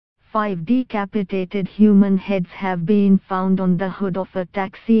5 decapitated human heads have been found on the hood of a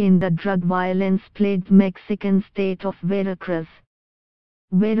taxi in the drug violence-plagued Mexican state of Veracruz.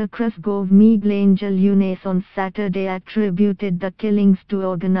 Veracruz Gov. Miguel Angel Yunes on Saturday attributed the killings to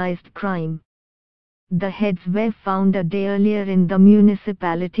organized crime. The heads were found a day earlier in the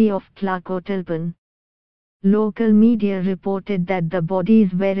municipality of Tlacotalpan. Local media reported that the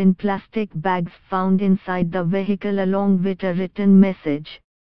bodies were in plastic bags found inside the vehicle along with a written message.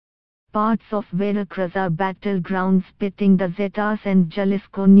 Parts of Veracruz are battlegrounds pitting the Zetas and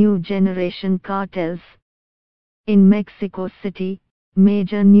Jalisco new generation cartels. In Mexico City,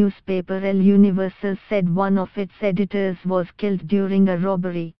 major newspaper El Universal said one of its editors was killed during a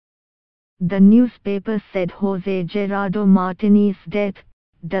robbery. The newspaper said Jose Gerardo Martinez's death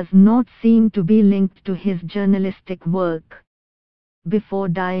does not seem to be linked to his journalistic work. Before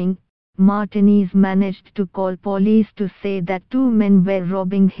dying, Martinez managed to call police to say that 2 men were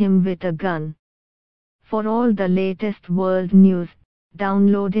robbing him with a gun. For all the latest world news,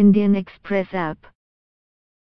 download Indian Express app.